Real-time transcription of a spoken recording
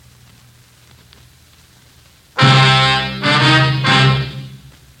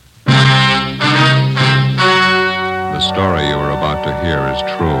about to hear is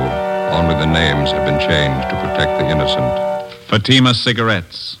true. Only the names have been changed to protect the innocent. Fatima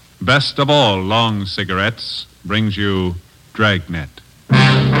Cigarettes, best of all long cigarettes, brings you Dragnet.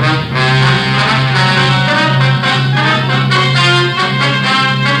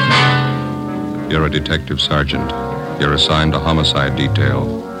 You're a detective sergeant. You're assigned a homicide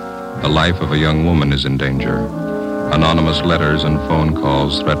detail. The life of a young woman is in danger. Anonymous letters and phone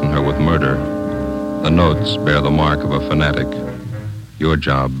calls threaten her with murder. The notes bear the mark of a fanatic. Your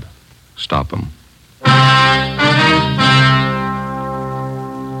job, stop them.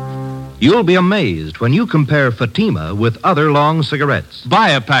 You'll be amazed when you compare Fatima with other long cigarettes. Buy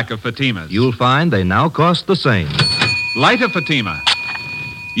a pack of Fatimas. You'll find they now cost the same. Light a Fatima.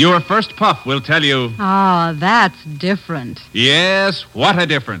 Your first puff will tell you... Ah, that's different. Yes, what a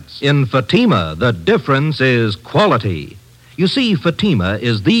difference. In Fatima, the difference is quality. You see, Fatima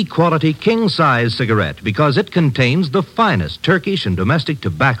is the quality king-size cigarette because it contains the finest Turkish and domestic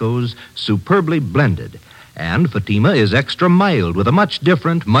tobaccos superbly blended. And Fatima is extra mild with a much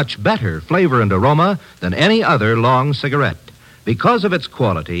different, much better flavor and aroma than any other long cigarette. Because of its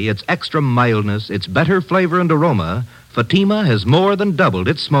quality, its extra mildness, its better flavor and aroma, Fatima has more than doubled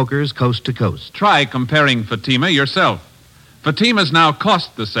its smokers coast to coast. Try comparing Fatima yourself. Fatimas now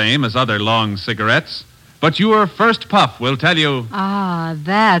cost the same as other long cigarettes, but your first puff will tell you... Ah,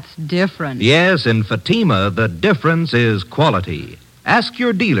 that's different. Yes, in Fatima, the difference is quality. Ask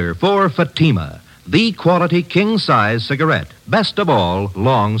your dealer for Fatima, the quality king-size cigarette. Best of all,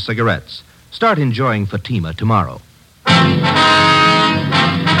 long cigarettes. Start enjoying Fatima tomorrow.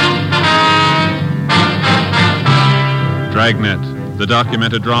 Dragnet, the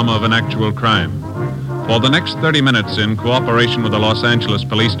documented drama of an actual crime. For the next 30 minutes, in cooperation with the Los Angeles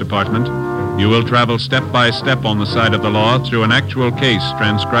Police Department, you will travel step by step on the side of the law through an actual case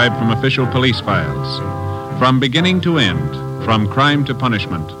transcribed from official police files. From beginning to end, from crime to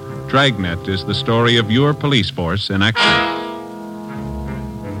punishment, Dragnet is the story of your police force in action.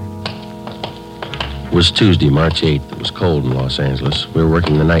 It was Tuesday, March 8th. It was cold in Los Angeles. We were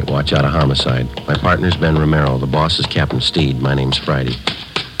working the night watch out of homicide. My partner's Ben Romero. The boss is Captain Steed. My name's Friday.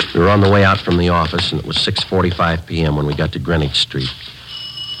 We were on the way out from the office, and it was 6:45 p.m. when we got to Greenwich Street.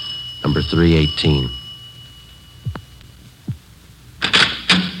 Number 318.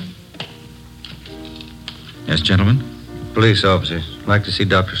 Yes, gentlemen? Police officers. I'd like to see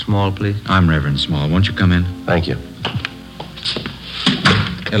Dr. Small, please. I'm Reverend Small. Won't you come in? Thank you.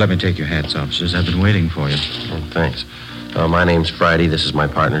 Here, let me take your hats, officers. I've been waiting for you. Oh, thanks. My name's Friday. This is my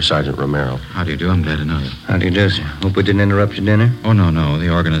partner, Sergeant Romero. How do you do? I'm glad to know you. How do you do, sir? Hope we didn't interrupt your dinner. Oh, no. The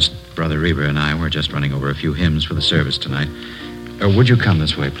organist, Brother Reber, and I were just running over a few hymns for the service tonight. Would you come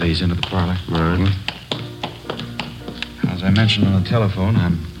this way, please, into the parlor? All right. As I mentioned on the telephone,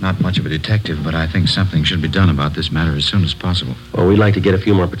 I'm not much of a detective, but I think something should be done about this matter as soon as possible. Well, we'd like to get a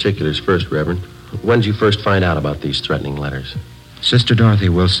few more particulars first, Reverend. When did you first find out about these threatening letters? Sister Dorothy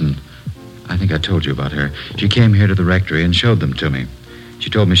Wilson. I think I told you about her. She came here to the rectory and showed them to me. She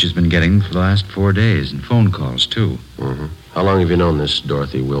told me she's been getting them for the last 4 days, and phone calls, too. Mm-hmm. How long have you known this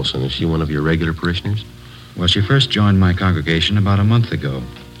Dorothy Wilson? Is she one of your regular parishioners? Well, she first joined my congregation about a month ago.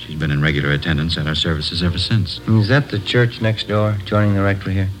 She's been in regular attendance at our services ever since. Is that the church next door, joining the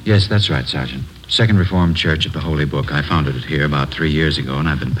rectory here? Yes, that's right, Sergeant. Second Reformed Church of the Holy Book. I founded it here about 3 years ago, and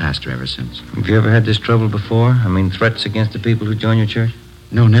I've been pastor ever since. Have you ever had this trouble before? I mean, threats against the people who join your church?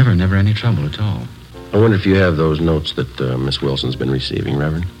 No, never any trouble at all. I wonder if you have those notes that Miss Wilson's been receiving,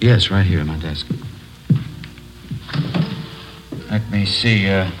 Reverend? Yes, right here on my desk. Let me see,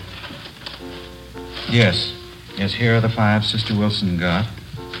 Yes, here are the 5 Sister Wilson got.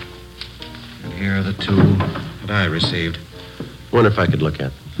 And here are the 2 that I received. I wonder if I could look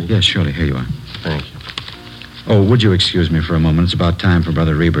at them. Yes, surely. Here you are. Thank you. Oh, would you excuse me for a moment? It's about time for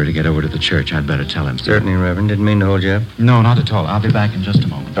Brother Reber to get over to the church. I'd better tell him. Certainly, Reverend. Didn't mean to hold you up. No, not at all. I'll be back in just a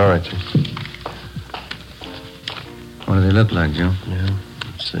moment. All right, sir. What do they look like, Joe? Yeah,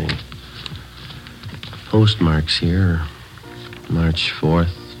 let's see. Postmarks here are March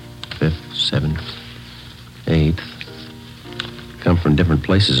 4th, 5th, 7th, 8th. Come from different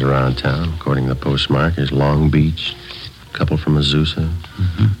places around town, according to the postmark. There's Long Beach, a couple from Azusa,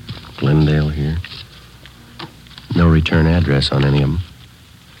 Glendale here. No return address on any of them.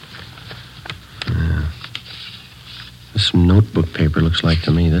 This notebook paper looks like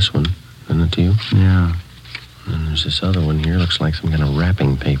to me this one. Isn't it to you? Yeah. And there's this other one here. Looks like some kind of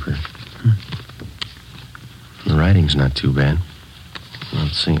wrapping paper. The writing's not too bad.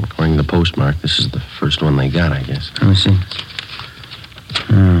 Let's see. According to the postmark, this is the first one they got, I guess. Let me see.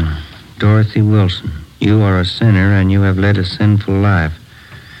 Dorothy Wilson, you are a sinner and you have led a sinful life.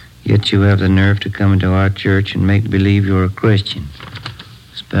 Yet you have the nerve to come into our church and make believe you're a Christian.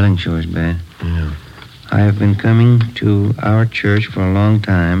 Spelling sure is bad. Yeah. I have been coming to our church for a long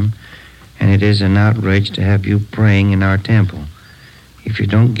time, and it is an outrage to have you praying in our temple. If you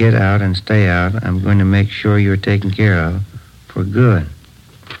don't get out and stay out, I'm going to make sure you're taken care of for good.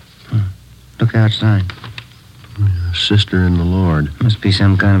 Look outside. Sister in the Lord. Must be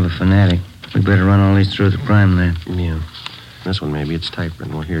some kind of a fanatic. We'd better run all these through the crime lab. Yeah. This one, maybe. It's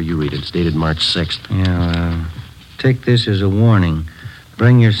typewritten. Well, here, you read it. It's dated March 6th. Yeah, take this as a warning.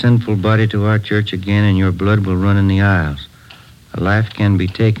 Bring your sinful body to our church again, and your blood will run in the aisles. A life can be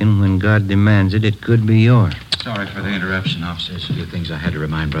taken when God demands it. It could be yours. Sorry for the interruption, officers. A few things I had to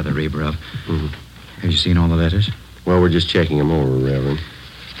remind Brother Reber of. Mm-hmm. Have you seen all the letters? Well, we're just checking them over, Reverend.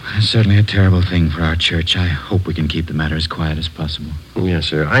 It's certainly a terrible thing for our church. I hope we can keep the matter as quiet as possible. Yes,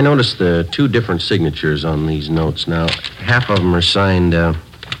 sir. I noticed the two different signatures on these notes. Now, half of them are signed, a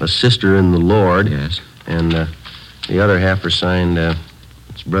sister in the Lord. Yes. And the other half are signed,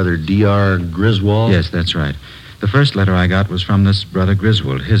 it's Brother D.R. Griswold. Yes, that's right. The first letter I got was from this Brother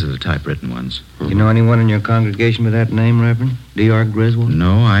Griswold. His are the typewritten ones. You know anyone in your congregation with that name, Reverend? D.R. Griswold?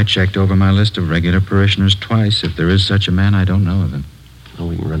 No, I checked over my list of regular parishioners twice. If there is such a man, I don't know of him. Well,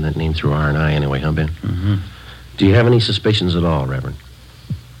 we can run that name through R&I anyway, huh, Ben? Mm-hmm. Do you have any suspicions at all, Reverend?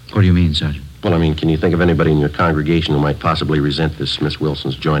 What do you mean, Sergeant? Well, I mean, can you think of anybody in your congregation who might possibly resent this Miss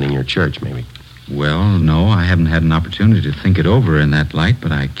Wilson's joining your church, maybe? Well, no, I haven't had an opportunity to think it over in that light,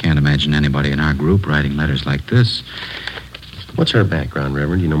 but I can't imagine anybody in our group writing letters like this. What's her background,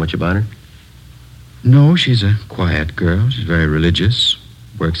 Reverend? Do you know much about her? No, she's a quiet girl. She's very religious.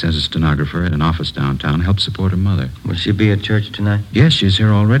 Works as a stenographer at an office downtown. Helps support her mother. Will she be at church tonight? Yes, she's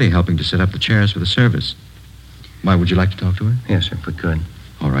here already, helping to set up the chairs for the service. Why, would you like to talk to her? Yes, sir, if we could.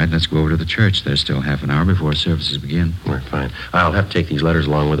 All right, let's go over to the church. There's still half an hour before services begin. We're fine. I'll have to take these letters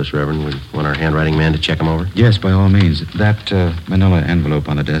along with us, Reverend. We want our handwriting man to check them over. Yes, by all means. That manila envelope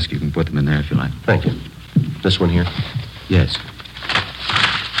on the desk, you can put them in there if you like. Thank you. This one here? Yes.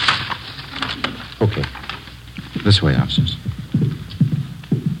 Okay. This way, officers.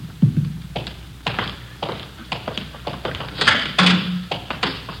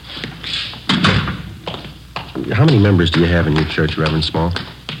 How many members do you have in your church, Reverend Small?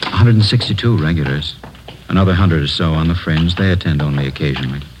 162 regulars. Another 100 or so on the fringe. They attend only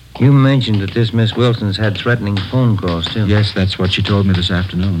occasionally. You mentioned that this Miss Wilson's had threatening phone calls, too. Yes, that's what she told me this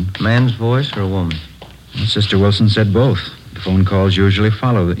afternoon. Man's voice or a woman? Well, Sister Wilson said both. The phone calls usually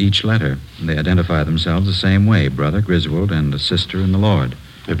follow each letter. They identify themselves the same way, Brother Griswold and a sister in the Lord.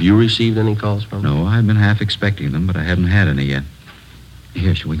 Have you received any calls from her? No, I've been half expecting them, but I haven't had any yet.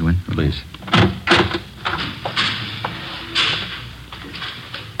 Here, shall we go in? Please.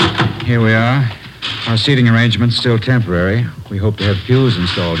 Here we are. Our seating arrangement's still temporary. We hope to have pews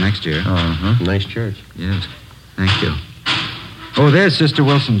installed next year. Uh-huh. Nice church. Yes. Thank you. Oh, there's Sister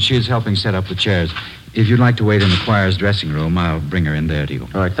Wilson. She's helping set up the chairs. If you'd like to wait in the choir's dressing room, I'll bring her in there to you.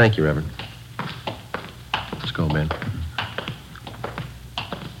 All right, thank you, Reverend. Let's go, Ben.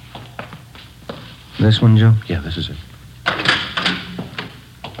 This one, Joe? Yeah, this is it.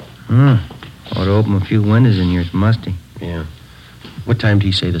 Ought to open a few windows in here. It's musty. Yeah. What time do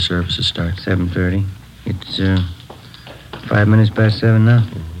you say the services start? 7:30. It's 5 minutes past 7 now.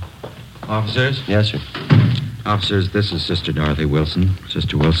 Officers? Yes, sir. Officers, this is Sister Dorothy Wilson.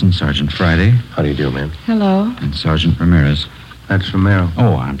 Sister Wilson, Sergeant Friday, How do you do, ma'am? Hello. and Sergeant Ramirez. That's Romero.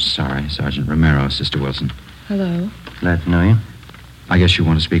 Oh, I'm sorry, Sergeant Romero, Sister Wilson. Hello. Glad to know you. I guess you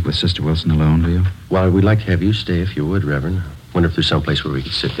want to speak with Sister Wilson alone, do you? Well, we'd like to have you stay if you would, Reverend. Wonder if there's someplace where we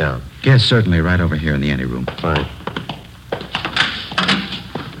could sit down. Yes, certainly, right over here in the anteroom. Fine.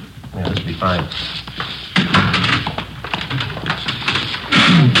 Yeah, this will be fine.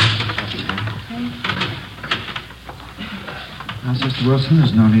 Now, Sister Wilson,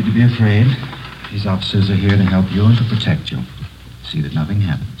 there's no need to be afraid. These officers are here to help you and to protect you. See that nothing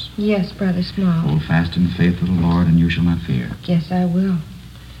happens. Yes, Brother Small. Hold fast in the faith of the Lord, and you shall not fear. Yes, I will.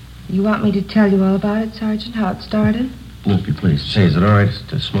 You want me to tell you all about it, Sergeant, how it started? Well, if you please. Say, is it all right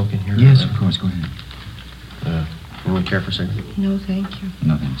to smoke in here? Yes, of course. Go ahead. You want to care for a second? No, thank you.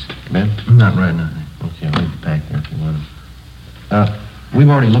 No, thanks. Ben? Not right now. Okay, I'll leave the pack there if you want them. We've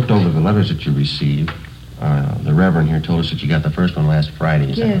already looked over the letters that you received. The Reverend here told us that you got the first one last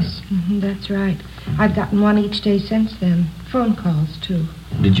Friday. Is that Yes, that's right. I've gotten one each day since then. Phone calls, too.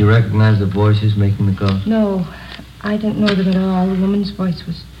 Did you recognize the voices making the calls? No, I didn't know them at all. The woman's voice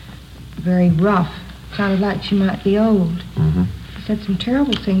was very rough. Sounded like she might be old. Mm-hmm. She said some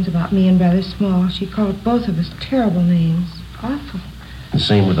terrible things about me and Brother Small. She called both of us terrible names. Awful. The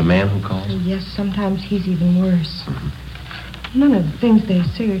same with the man who called? Oh, yes, sometimes he's even worse. None of the things they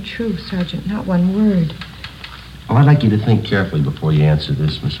say are true, Sergeant. Not one word. Well, I'd like you to think carefully before you answer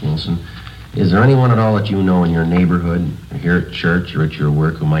this, Miss Wilson. Is there anyone at all that you know in your neighborhood, or here at church or at your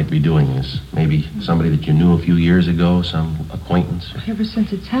work, who might be doing this? Maybe somebody that you knew a few years ago, some acquaintance? Ever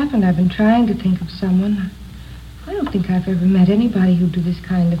since it's happened, I've been trying to think of someone. I don't think I've ever met anybody who'd do this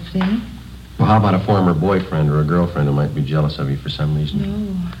kind of thing. Well, how about a former boyfriend or a girlfriend who might be jealous of you for some reason?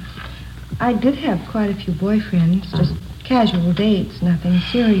 No. I did have quite a few boyfriends, just casual dates, nothing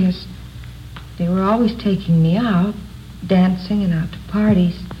serious. They were always taking me out, dancing and out to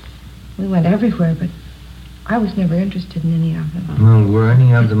parties. We went everywhere, but I was never interested in any of them. Well, were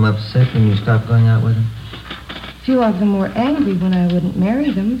any of them upset when you stopped going out with them? A few of them were angry when I wouldn't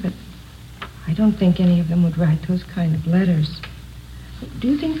marry them, but I don't think any of them would write those kind of letters. Do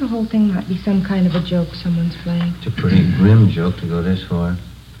you think the whole thing might be some kind of a joke someone's playing? It's a pretty grim joke to go this far.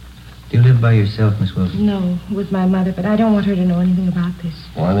 Do you live by yourself, Miss Wilson? No, with my mother, but I don't want her to know anything about this.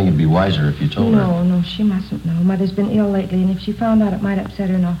 Well, I think it'd be wiser if you told her. No, she mustn't know. Mother's been ill lately, and if she found out, it might upset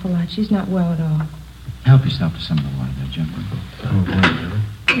her an awful lot. She's not well at all. Help yourself to some of the water there, gentlemen.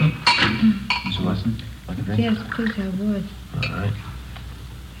 Miss Wilson, like a drink? Yes, please, I would. All right.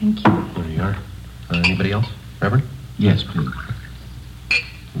 Thank you. There you are. Anybody else? Reverend? Yes, please.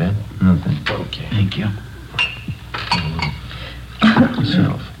 Ben? Nothing. Okay. Thank you.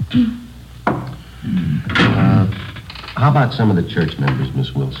 Yourself. How about some of the church members,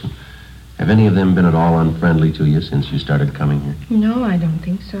 Miss Wilson? Have any of them been at all unfriendly to you since you started coming here? No, I don't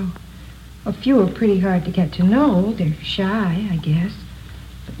think so. A few are pretty hard to get to know. They're shy, I guess.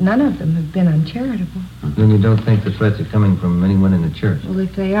 But none of them have been uncharitable. Then you don't think the threats are coming from anyone in the church? Well,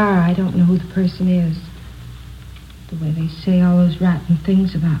 if they are, I don't know who the person is. The way they say all those rotten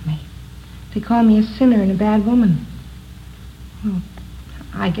things about me. They call me a sinner and a bad woman. Well,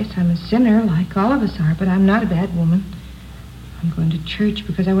 I guess I'm a sinner, like all of us are, but I'm not a bad woman. I'm going to church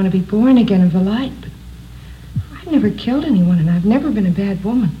because I want to be born again of the light, but I've never killed anyone, and I've never been a bad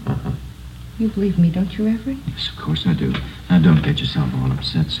woman. You believe me, don't you, Reverend? Yes, of course I do. Now, don't get yourself all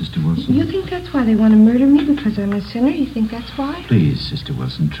upset, Sister Wilson. You think that's why they want to murder me, because I'm a sinner? You think that's why? Please, Sister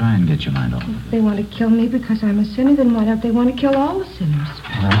Wilson, try and get your mind off of If they want to kill me because I'm a sinner, then why don't they want to kill all the sinners?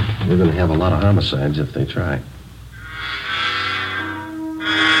 Well, we're going to have a lot of homicides if they try.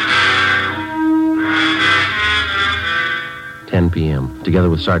 "10 p.m. Together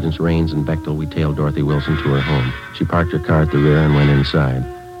with Sergeants Raines and Bechtel, we tailed Dorothy Wilson to her home. She parked her car at the rear and went inside.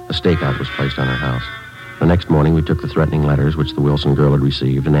 A stakeout was placed on her house. The next morning, we took the threatening letters which the Wilson girl had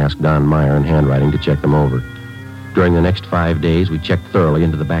received and asked Don Meyer in handwriting to check them over. During the next 5 days, we checked thoroughly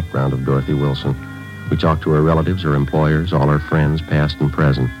into the background of Dorothy Wilson. We talked to her relatives, her employers, all her friends, past and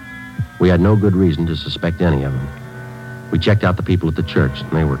present. We had no good reason to suspect any of them. We checked out the people at the church,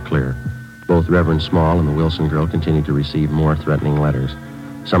 and they were clear. Both Reverend Small and the Wilson girl continued to receive more threatening letters.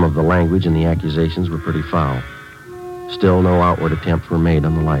 Some of the language and the accusations were pretty foul. Still, no outward attempts were made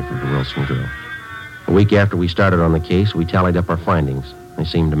on the life of the Wilson girl. A week after we started on the case, we tallied up our findings. They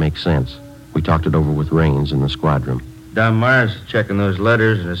seemed to make sense. We talked it over with Raines in the squad room. Don Myers checking those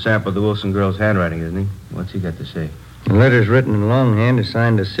letters and a sample of the Wilson girl's handwriting, isn't he? What's he got to say? The letters written in longhand are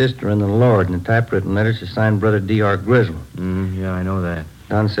signed to Sister and the Lord, and the typewritten letters are signed Brother D.R. Grizzle. Yeah, I know that.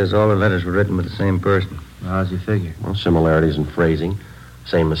 Don says all the letters were written by the same person. How's he figure? Well, similarities in phrasing,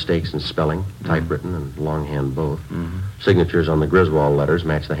 same mistakes in spelling, typewritten and longhand both. Signatures on the Griswold letters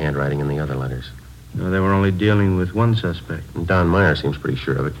match the handwriting in the other letters. No, they were only dealing with one suspect. And Don Meyer seems pretty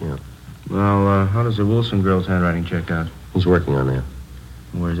sure of it, yeah. Well, how does the Wilson girl's handwriting check out? He's working on that.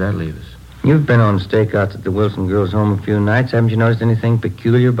 Where does that leave us? You've been on stakeouts at the Wilson girl's home a few nights. Haven't you noticed anything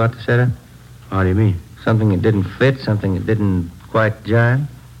peculiar about the setup? How do you mean? Something that didn't fit, something that didn't quite jive?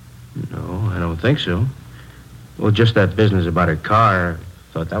 No, I don't think so. Well, just that business about her car,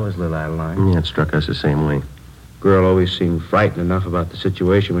 I thought that was a little out of line. Yeah, it struck us the same way. Girl always seemed frightened enough about the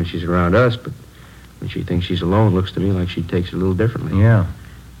situation when she's around us, but when she thinks she's alone, it looks to me like she takes it a little differently. Yeah.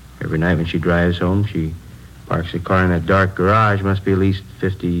 Every night when she drives home, she parks the car in that dark garage. Must be at least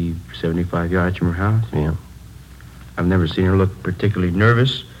 50, 75 yards from her house. Yeah. I've never seen her look particularly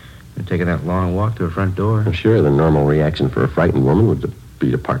nervous and taking that long walk to her front door. I'm sure the normal reaction for a frightened woman would be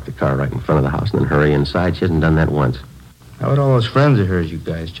to park the car right in front of the house and then hurry inside. She hasn't done that once. How about all those friends of hers you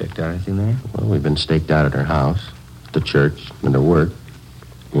guys checked out? Anything there? Well, we've been staked out at her house, at the church, and her work.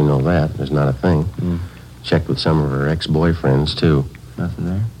 You know that. There's not a thing. Checked with some of her ex-boyfriends, too. Nothing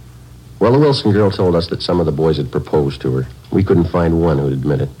there? Well, the Wilson girl told us that some of the boys had proposed to her. We couldn't find one who'd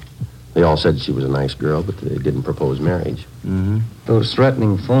admit it. They all said she was a nice girl, but they didn't propose marriage. Those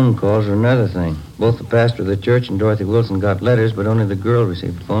threatening phone calls are another thing. Both the pastor of the church and Dorothy Wilson got letters, but only the girl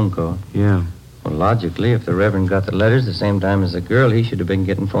received a phone call. Yeah. Well, logically, if the Reverend got the letters the same time as the girl, he should have been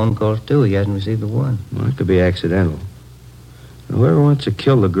getting phone calls, too. He hasn't received the one. Well, it could be accidental. Whoever wants to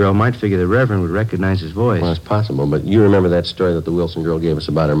kill the girl might figure the Reverend would recognize his voice. Well, it's possible, but you remember that story that the Wilson girl gave us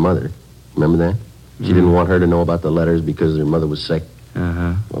about her mother. Remember that? She didn't want her to know about the letters because her mother was sick.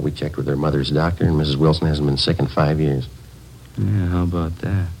 Uh-huh. Well, we checked with her mother's doctor, and Mrs. Wilson hasn't been sick in 5 years. Yeah, how about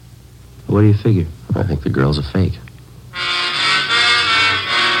that? What do you figure? I think the girl's a fake.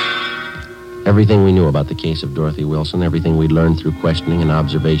 Everything we knew about the case of Dorothy Wilson, everything we'd learned through questioning and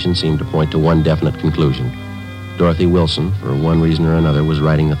observation seemed to point to one definite conclusion. Dorothy Wilson, for one reason or another, was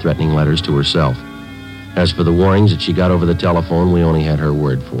writing the threatening letters to herself. As for the warnings that she got over the telephone, we only had her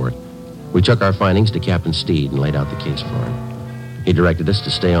word for it. We took our findings to Captain Steed and laid out the case for him. He directed us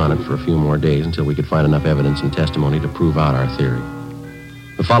to stay on it for a few more days until we could find enough evidence and testimony to prove out our theory.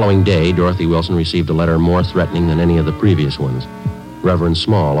 The following day, Dorothy Wilson received a letter more threatening than any of the previous ones. Reverend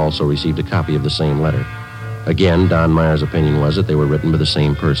Small also received a copy of the same letter. Again, Don Meyer's opinion was that they were written by the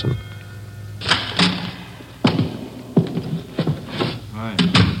same person.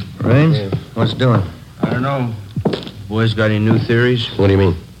 Raines, what's doing? I don't know. Boys got any new theories? What do you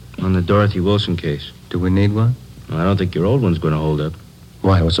mean? On the Dorothy Wilson case. Do we need one? Well, I don't think your old one's going to hold up.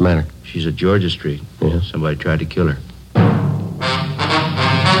 Why? What's the matter? She's at Georgia Street. Yeah. Somebody tried to kill her.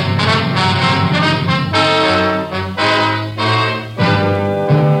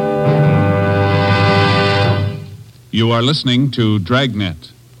 You are listening to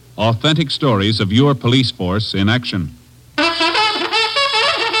Dragnet, authentic stories of your police force in action.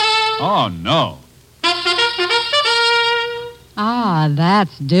 Oh, no. Ah,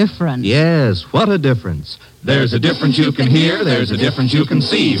 that's different. Yes, what a difference. There's a difference you can hear, there's a difference you can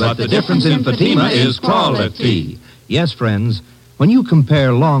see, but the difference in Fatima is quality. Yes, friends, when you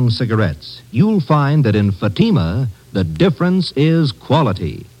compare long cigarettes, you'll find that in Fatima, the difference is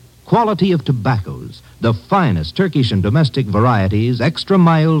quality. Quality of tobaccos, the finest Turkish and domestic varieties, extra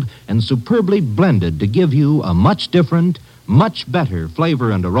mild and superbly blended to give you a much different, much better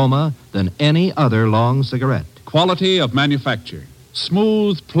flavor and aroma than any other long cigarette. Quality of manufacture.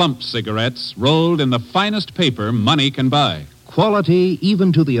 Smooth, plump cigarettes rolled in the finest paper money can buy. Quality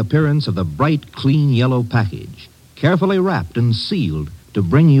even to the appearance of the bright, clean yellow package, carefully wrapped and sealed to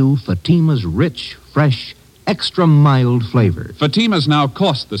bring you Fatima's rich, fresh, extra mild flavor. Fatimas now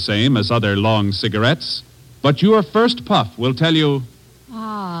cost the same as other long cigarettes, but your first puff will tell you,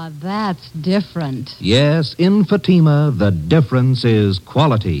 Ah, that's different. Yes, in Fatima, the difference is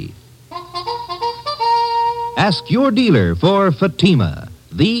quality. Ask your dealer for Fatima,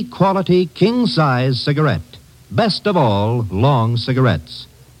 the quality king-size cigarette. Best of all, long cigarettes.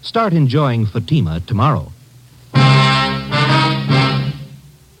 Start enjoying Fatima tomorrow.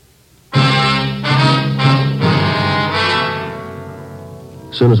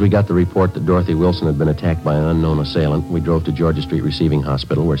 As soon as we got the report that Dorothy Wilson had been attacked by an unknown assailant, we drove to Georgia Street Receiving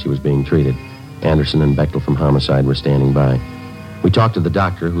Hospital where she was being treated. Anderson and Bechtel from Homicide were standing by. We talked to the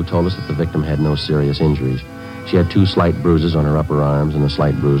doctor, who told us that the victim had no serious injuries. She had 2 slight bruises on her upper arms and a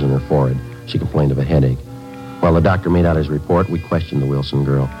slight bruise on her forehead. She complained of a headache. While the doctor made out his report, we questioned the Wilson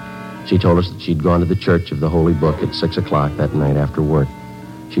girl. She told us that she'd gone to the Church of the Holy Book at 6 o'clock that night after work.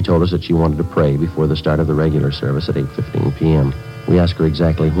 She told us that she wanted to pray before the start of the regular service at 8:15 p.m. We asked her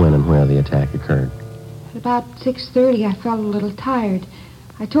exactly when and where the attack occurred. At about 6:30, I felt a little tired.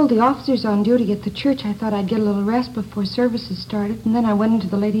 I told the officers on duty at the church I thought I'd get a little rest before services started, and then I went into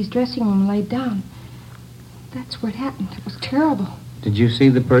the ladies' dressing room and laid down. That's where it happened. It was terrible. Did you see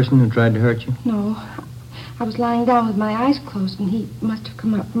the person who tried to hurt you? No. I was lying down with my eyes closed, and he must have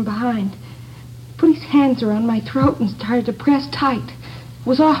come up from behind. He put his hands around my throat and started to press tight. It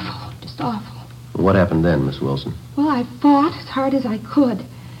was awful, just awful. What happened then, Miss Wilson? Well, I fought as hard as I could.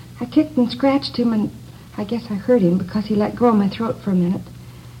 I kicked and scratched him, and I guess I hurt him because he let go of my throat for a minute.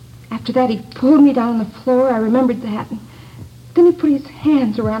 After that, he pulled me down on the floor. I remembered that. And then he put his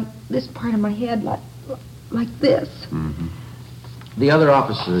hands around this part of my head like this. Mm-hmm. The other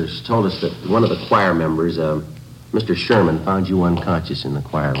officers told us that one of the choir members, Mr. Sherman, found you unconscious in the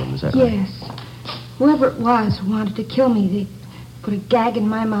choir room. Is that right? Yes. Whoever it was who wanted to kill me, they put a gag in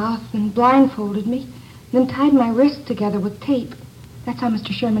my mouth and blindfolded me, then tied my wrists together with tape. That's how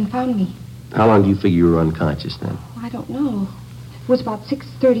Mr. Sherman found me. How long do you figure you were unconscious then? I don't know. It was about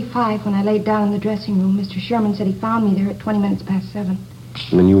 6:35 when I laid down in the dressing room. Mr. Sherman said he found me there at 20 minutes past 7.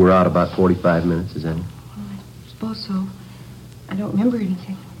 And then you were out about 45 minutes, is that it? I suppose so. I don't remember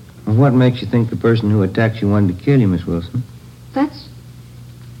anything. Well, what makes you think the person who attacked you wanted to kill you, Miss Wilson? That's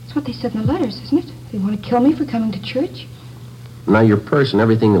what they said in the letters, isn't it? They want to kill me for coming to church. Now, your purse and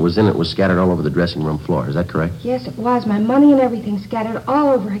everything that was in it was scattered all over the dressing room floor. Is that correct? Yes, it was. My money and everything scattered all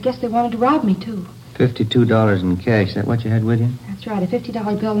over. I guess they wanted to rob me, too. $52 in cash. Is that what you had with you? That's right, a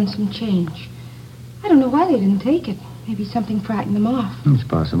 $50 bill and some change. I don't know why they didn't take it. Maybe something frightened them off. It's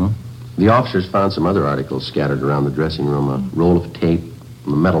possible. The officers found some other articles scattered around the dressing room. A roll of tape,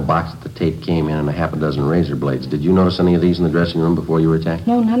 the metal box that the tape came in, and a half a dozen razor blades. Did you notice any of these in the dressing room before you were attacked?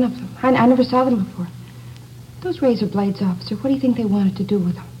 No, none of them. I never saw them before. Those razor blades, officer, what do you think they wanted to do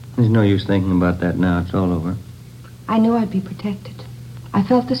with them? There's no use thinking about that now. It's all over. I knew I'd be protected. I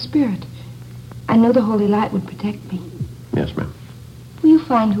felt the spirit. I knew the Holy Light would protect me. Yes, ma'am. Will you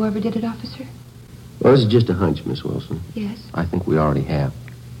find whoever did it, officer? Well, this is just a hunch, Miss Wilson. Yes. I think we already have.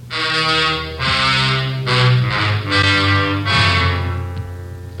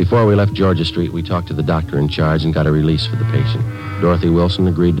 Before we left Georgia Street, we talked to the doctor in charge and got a release for the patient. Dorothy Wilson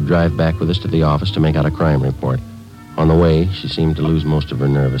agreed to drive back with us to the office to make out a crime report. On the way, she seemed to lose most of her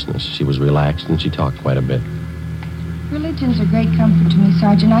nervousness. She was relaxed and she talked quite a bit. Religion's a great comfort to me,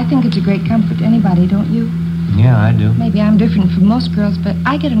 Sergeant. I think it's a great comfort to anybody, don't you? Yeah, I do. Maybe I'm different from most girls, but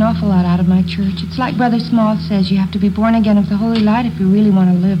I get an awful lot out of my church. It's like Brother Small says, you have to be born again of the Holy Light if you really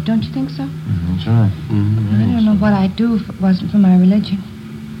want to live. Don't you think so? That's right. I don't know what I'd do if it wasn't for my religion.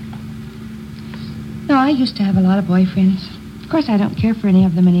 No, I used to have a lot of boyfriends. Of course, I don't care for any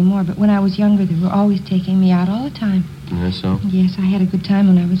of them anymore, but when I was younger, they were always taking me out all the time. That's so? Yes, I had a good time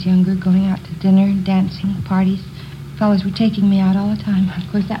when I was younger, going out to dinner, dancing, parties. Fellas were taking me out all the time. Of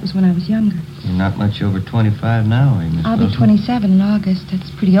course, that was when I was younger. You're not much over 25 now, are you, Miss I'll be Wilson? 27 in August.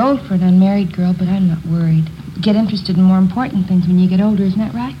 That's pretty old for an unmarried girl, but I'm not worried. You get interested in more important things when you get older, isn't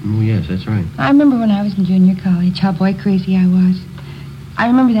that right? Oh, yes, that's right. I remember when I was in junior college, how boy crazy I was. I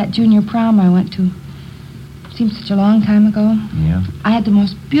remember that junior prom I went to. Seems such a long time ago. Yeah. I had the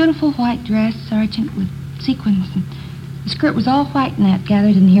most beautiful white dress, Sergeant, with sequins. And the skirt was all white and that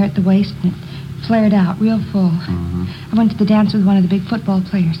gathered in here at the waist, and it flared out real full. I went to the dance with one of the big football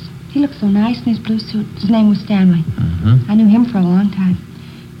players. He looked so nice in his blue suit. His name was Stanley. I knew him for a long time.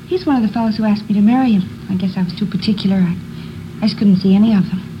 He's one of the fellows who asked me to marry him. I guess I was too particular. I just couldn't see any of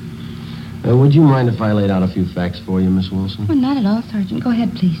them. Would you mind if I laid out a few facts for you, Miss Wilson? Well, not at all, Sergeant. Go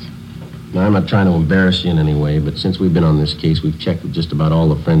ahead, please. Now, I'm not trying to embarrass you in any way, but since we've been on this case, we've checked with just about all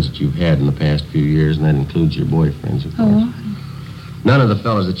the friends that you've had in the past few years, and that includes your boyfriends, of course. Oh. None of the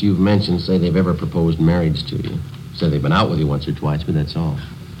fellows that you've mentioned say they've ever proposed marriage to you. Say they've been out with you once or twice, but that's all.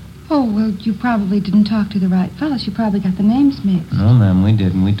 Oh, well, you probably didn't talk to the right fellows. You probably got the names mixed. No, ma'am, we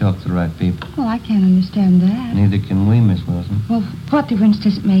didn't. We talked to the right people. Well, I can't understand that. Neither can we, Miss Wilson. Well, what difference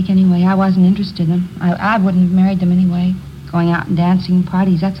does it make anyway? I wasn't interested in them. I wouldn't have married them anyway. Going out and dancing,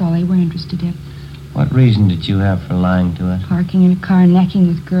 parties, that's all they were interested in. What reason did you have for lying to us? Parking in a car, necking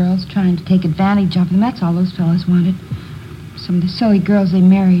with girls, trying to take advantage of them. That's all those fellas wanted. Some of the silly girls they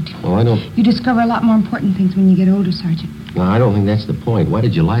married. Well, I don't... You discover a lot more important things when you get older, Sergeant. No, I don't think that's the point. Why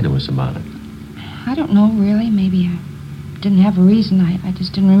did you lie to us about it? I don't know, really. Maybe I didn't have a reason. I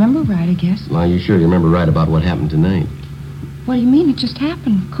just didn't remember right, I guess. Well, you're sure you remember right about what happened tonight? What do you mean? It just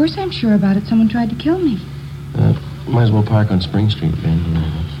happened. Of course I'm sure about it. Someone tried to kill me. Might as well park on Spring Street, Ben.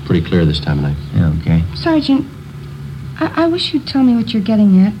 It's pretty clear this time of night. Yeah, okay. Sergeant, I wish you'd tell me what you're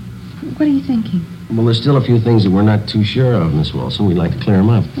getting at. What are you thinking? Well, there's still a few things that we're not too sure of, Miss Wilson. We'd like to clear them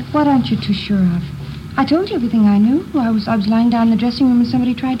up. What aren't you too sure of? I told you everything I knew. I was lying down in the dressing room and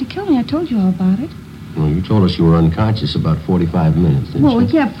somebody tried to kill me. I told you all about it. Well, you told us you were unconscious about 45 minutes, didn't you? Well,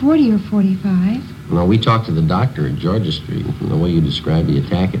 yeah, 40 or 45. No, we talked to the doctor at Georgia Street, and from the way you described the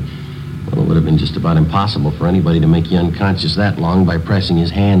attack, it would have been just about impossible for anybody to make you unconscious that long by pressing his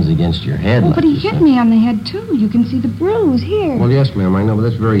hands against your head. Well, like but he you hit said. me on the head, too. You can see the bruise here. Well, yes, ma'am, I know, but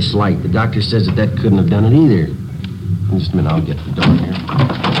that's very slight. The doctor says that couldn't have done it either. In just a minute, I'll get the door here.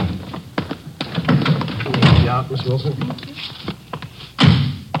 Can you help you out, Miss Wilson?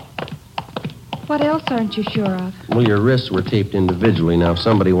 What else aren't you sure of? Well, your wrists were taped individually. Now, if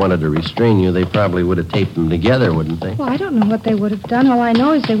somebody wanted to restrain you, they probably would have taped them together, wouldn't they? Well, I don't know what they would have done. All I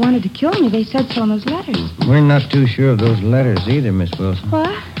know is they wanted to kill me. They said so in those letters. We're not too sure of those letters either, Miss Wilson.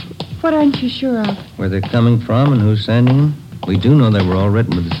 What? What aren't you sure of? Where they're coming from and who's sending them. We do know they were all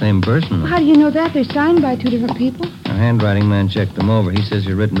written with the same person. How do you know that? They're signed by two different people. Our handwriting man checked them over. He says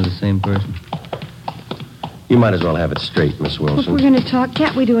you're written to the same person. You might as well have it straight, Miss Well, if Wilson. we're going to talk,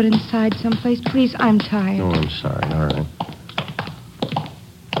 can't we do it inside someplace? Please, I'm tired. Oh, I'm sorry. All right.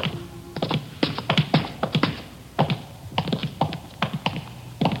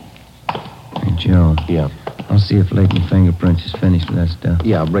 Hey, Joe. Yeah. I'll see if Leighton Fingerprints is finished with that stuff.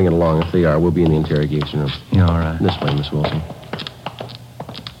 Yeah, bring it along. If they are, we'll be in the interrogation room. Yeah, all right. This way, Miss Wilson.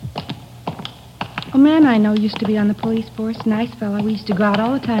 A man I know used to be on the police force. Nice fellow. We used to go out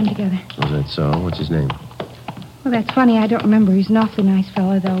all the time together. Oh, is that so? What's his name? Well, that's funny. I don't remember. He's an awfully nice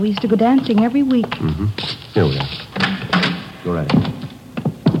fellow, though. We used to go dancing every week. Mm-hmm. Here we are. Go right ahead.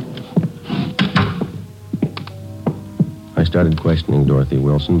 I started questioning Dorothy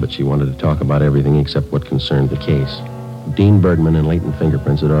Wilson, but she wanted to talk about everything except what concerned the case. Dean Bergman and Leighton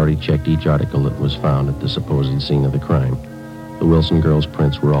Fingerprints had already checked each article that was found at the supposed scene of the crime. The Wilson girls'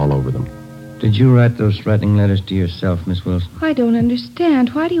 prints were all over them. Did you write those threatening letters to yourself, Miss Wilson? I don't understand.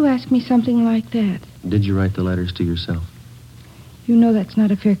 Why do you ask me something like that? Did you write the letters to yourself? You know that's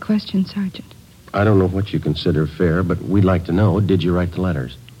not a fair question, Sergeant. I don't know what you consider fair, but we'd like to know, did you write the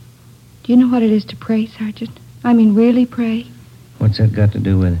letters? Do you know what it is to pray, Sergeant? I mean, really pray? What's that got to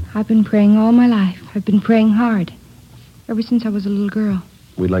do with it? I've been praying all my life. I've been praying hard. Ever since I was a little girl.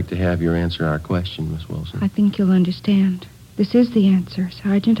 We'd like to have your answer our question, Miss Wilson. I think you'll understand. This is the answer,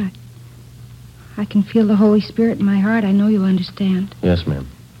 Sergeant. I can feel the Holy Spirit in my heart. I know you'll understand. Yes, ma'am.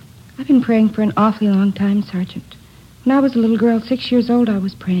 I've been praying for an awfully long time, Sergeant. When I was a little girl, 6 years old, I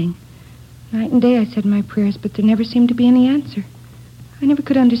was praying. Night and day I said my prayers, but there never seemed to be any answer. I never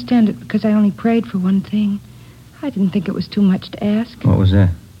could understand it because I only prayed for one thing. I didn't think it was too much to ask. What was that?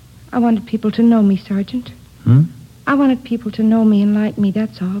 I wanted people to know me, Sergeant. I wanted people to know me and like me,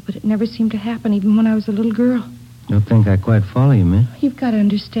 that's all, but it never seemed to happen, even when I was a little girl. Don't think I quite follow you, miss. You've got to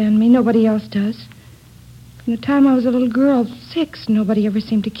understand me. Nobody else does. From the time I was a little girl, 6, nobody ever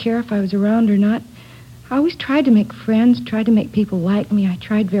seemed to care if I was around or not. I always tried to make friends, tried to make people like me. I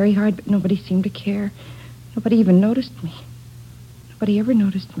tried very hard, but nobody seemed to care. Nobody even noticed me. Nobody ever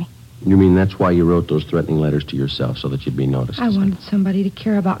noticed me. You mean that's why you wrote those threatening letters to yourself, so that you'd be noticed? I wanted somebody to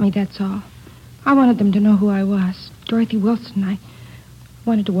care about me, that's all. I wanted them to know who I was. Dorothy Wilson. I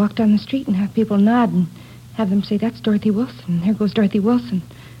wanted to walk down the street and have people nod and have them say, that's Dorothy Wilson. There goes Dorothy Wilson.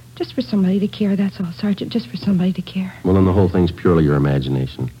 Just for somebody to care, that's all, Sergeant. Just for somebody to care. Well, then the whole thing's purely your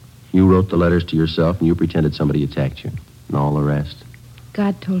imagination. You wrote the letters to yourself, and you pretended somebody attacked you. And all the rest.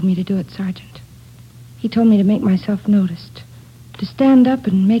 God told me to do it, Sergeant. He told me to make myself noticed. To stand up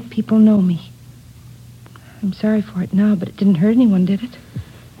and make people know me. I'm sorry for it now, but it didn't hurt anyone, did it?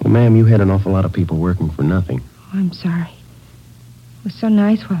 Well, ma'am, you had an awful lot of people working for nothing. Oh, I'm sorry. It was so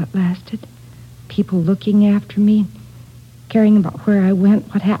nice while it lasted. People looking after me, caring about where I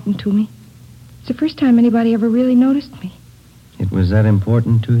went, what happened to me. It's the first time anybody ever really noticed me. It was that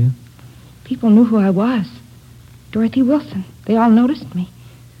important to you? People knew who I was. Dorothy Wilson. They all noticed me.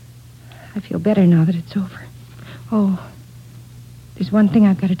 I feel better now that it's over. Oh, there's one thing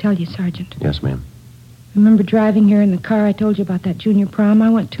I've got to tell you, Sergeant. Yes, ma'am. Remember driving here in the car I told you about that junior prom I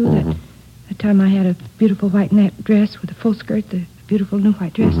went to? Mm-hmm. That time I had a beautiful white net dress with a full skirt, the beautiful new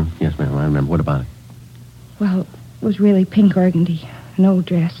white dress. Mm-hmm. Yes, ma'am, I remember. What about it? Well, it was really pink organdy, an old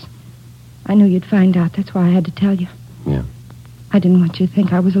dress. I knew you'd find out. That's why I had to tell you. Yeah. I didn't want you to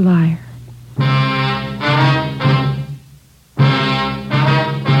think I was a liar. The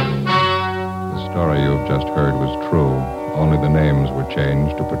story you've just heard was true. Only the names were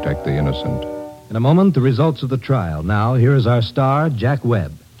changed to protect the innocent. In a moment, the results of the trial. Now, here is our star, Jack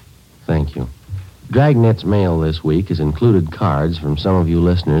Webb. Thank you. Dragnet's mail this week has included cards from some of you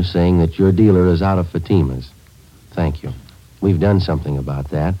listeners saying that your dealer is out of Fatima's. Thank you. We've done something about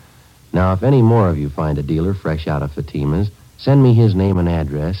that. Now, if any more of you find a dealer fresh out of Fatima's, send me his name and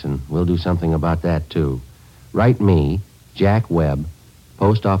address, and we'll do something about that, too. Write me, Jack Webb,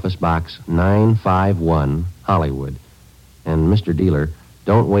 Post Office Box 951, Hollywood. And, Mr. Dealer,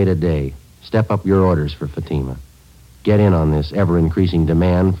 don't wait a day. Step up your orders for Fatima. Get in on this ever-increasing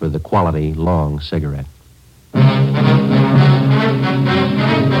demand for the quality long cigarette.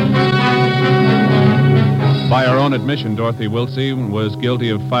 By her own admission, Dorothy Wilson was guilty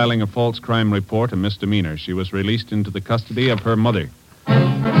of filing a false crime report, a misdemeanor. She was released into the custody of her mother.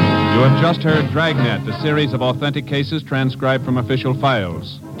 You have just heard Dragnet, a series of authentic cases transcribed from official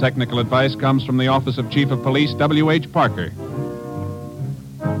files. Technical advice comes from the Office of Chief of Police W.H. Parker.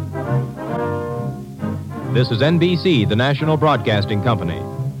 This is NBC, the national broadcasting company.